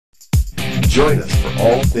Join us for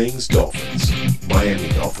all things Dolphins. Miami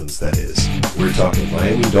Dolphins, that is. We're talking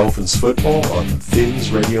Miami Dolphins football on the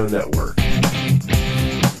Fins Radio Network.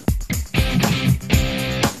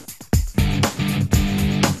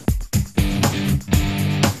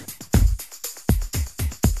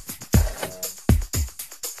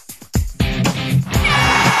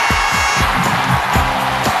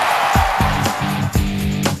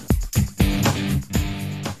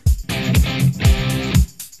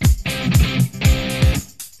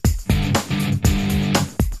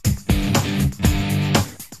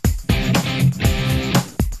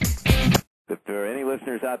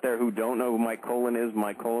 Out there who don't know who Mike Kolen is,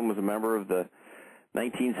 Mike Kolen was a member of the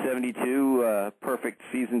 1972 perfect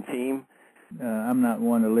season team. I'm not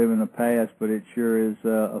one to live in the past, but it sure is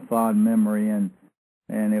a fond memory, and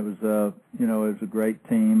it was it was a great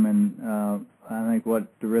team, and I think what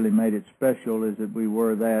really made it special is that we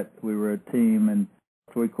were a team, and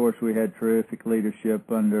of course we had terrific leadership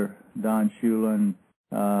under Don Shula and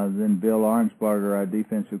then Bill Arnsparger, our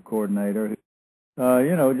defensive coordinator.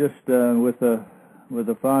 With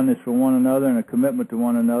a fondness for one another and a commitment to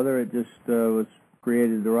one another, it just was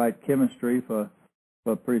created the right chemistry for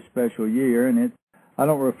a pretty special year. And I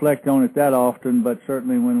don't reflect on it that often, but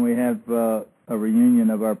certainly when we have a reunion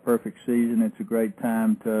of our perfect season, it's a great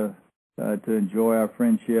time to enjoy our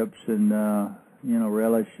friendships and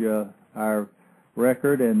relish our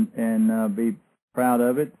record and be proud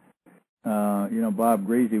of it. Bob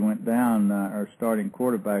Greasy went down, our starting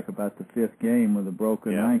quarterback, about the fifth game with a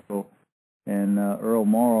broken ankle. And Earl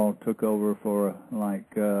Morrill took over for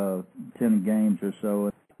 10 games or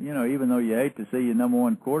so. Even though you hate to see your number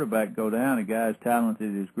one quarterback go down, a guy as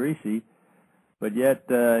talented as Greasy, but yet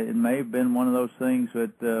it may have been one of those things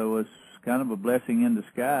that was kind of a blessing in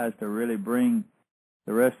disguise to really bring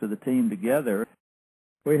the rest of the team together.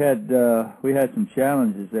 We had some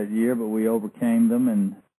challenges that year, but we overcame them,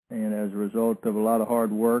 and as a result of a lot of hard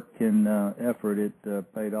work and effort, it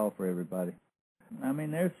paid off for everybody. I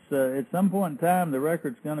mean, there's at some point in time the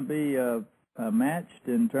record's going to be matched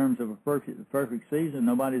in terms of a perfect season.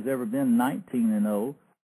 Nobody's ever been 19-0,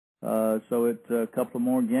 so it's a couple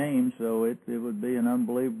more games. So it would be an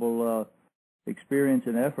unbelievable experience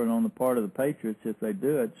and effort on the part of the Patriots if they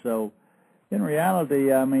do it. So, in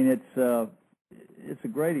reality, I mean, it's a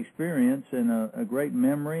great experience and a great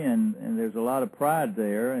memory, and there's a lot of pride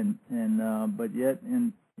there, but yet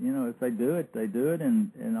if they do it, they do it,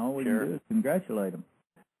 and all we can do is congratulate them.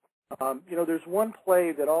 There's one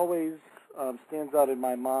play that always stands out in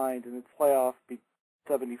my mind, and it's playoff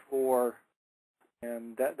 74,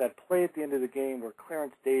 and that play at the end of the game where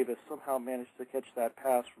Clarence Davis somehow managed to catch that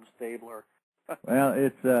pass from Stabler. Well,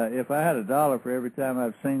 it's if I had $1 for every time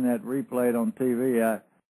I've seen that replayed on TV,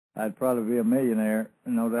 I'd probably be a millionaire,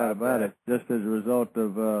 no doubt about it, just as a result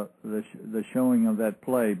of the showing of that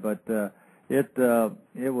play. But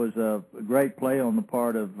it was a great play on the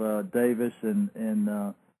part of Davis and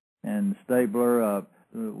Stabler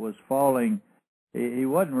was falling. He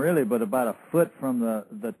wasn't really but about a foot from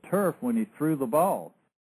the turf when he threw the ball.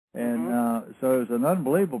 And so it was an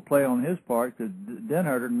unbelievable play on his part because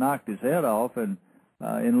Denherter knocked his head off. And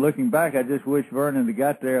in looking back, I just wish Vernon had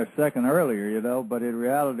got there a second earlier, but in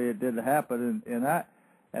reality it didn't happen.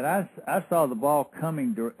 And I saw the ball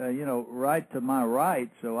coming, right to my right,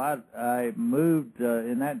 so I moved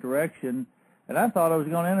in that direction, and I thought I was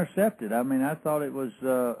going to intercept it. I mean, I thought it was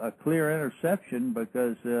a clear interception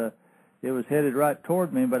because it was headed right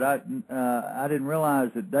toward me, but I didn't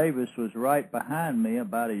realize that Davis was right behind me,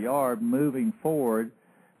 about a yard, moving forward,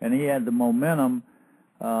 and he had the momentum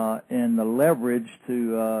and the leverage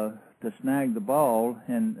to snag the ball.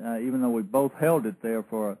 And even though we both held it there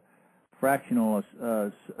for a fractional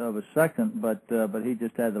of a second, but he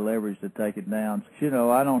just had the leverage to take it down.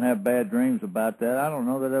 I don't have bad dreams about that. I don't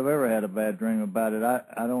know that I've ever had a bad dream about it.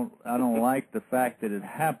 I don't like the fact that it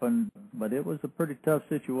happened, but it was a pretty tough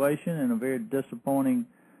situation and a very disappointing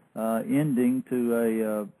ending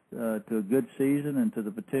to a good season and to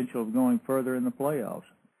the potential of going further in the playoffs.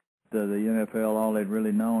 The NFL, all they'd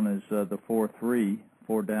really known is the 4-3,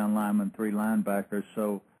 4 down linemen, 3 linebackers.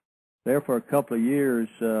 So there for a couple of years,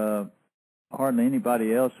 hardly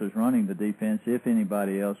anybody else was running the defense, if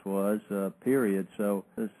anybody else was, period. So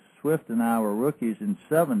Swift and I were rookies in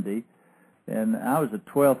 70, and I was a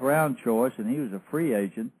 12th round choice, and he was a free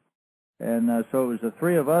agent. And so it was the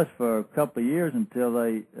three of us for a couple of years until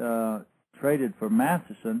they traded for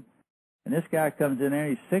Matheson. And this guy comes in there,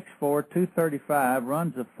 he's 6'4", 235,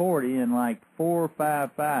 runs a 40 in like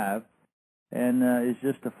 4.55, and is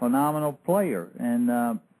just a phenomenal player. And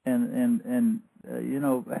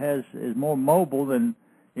is more mobile than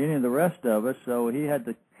any of the rest of us. So he had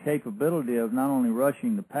to capability of not only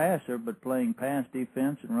rushing the passer but playing pass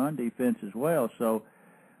defense and run defense as well. So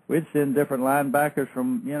we'd send different linebackers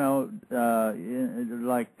from,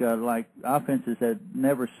 like offenses had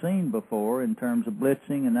never seen before in terms of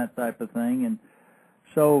blitzing and that type of thing. And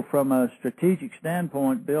so from a strategic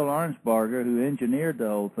standpoint, Bill Arnsparger, who engineered the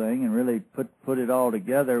whole thing and really put it all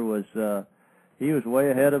together, was he was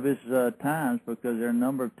way ahead of his times, because there are a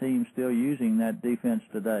number of teams still using that defense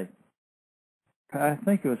today. I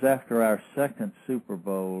think it was after our second Super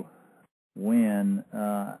Bowl win,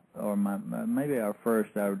 or maybe our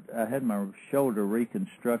first. I had my shoulder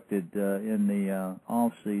reconstructed in the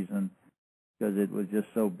off season because it was just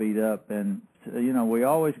so beat up. And we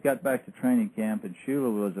always got back to training camp, and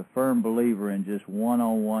Shula was a firm believer in just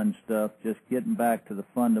one-on-one stuff, just getting back to the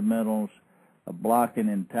fundamentals of blocking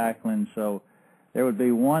and tackling. So there would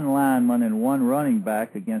be one lineman and one running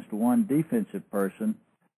back against one defensive person.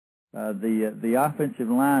 The offensive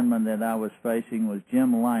lineman that I was facing was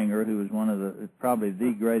Jim Langer, who was probably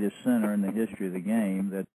the greatest center in the history of the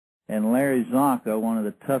game. And Larry Zonka, one of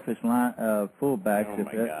the toughest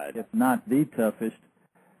fullbacks, if not the toughest.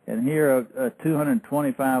 And here a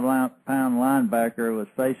 225-pound linebacker was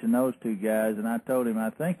facing those two guys, and I told him I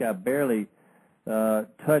think I barely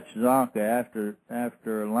touched Zonka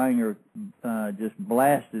after Langer just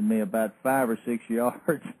blasted me about 5 or 6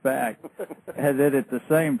 yards back. And then at the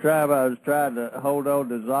same time I was trying to hold on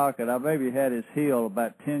to Zonka, and I maybe had his heel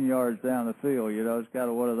about 10 yards down the field. It's kind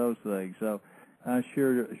of one of those things. So I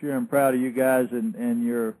sure am proud of you guys and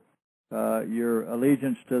your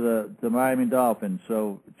allegiance to the Miami Dolphins.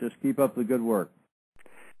 So just keep up the good work.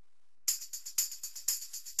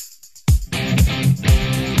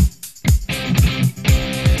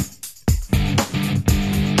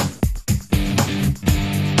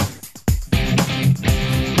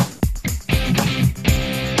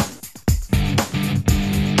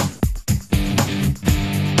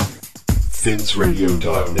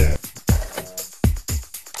 FinsRadio.net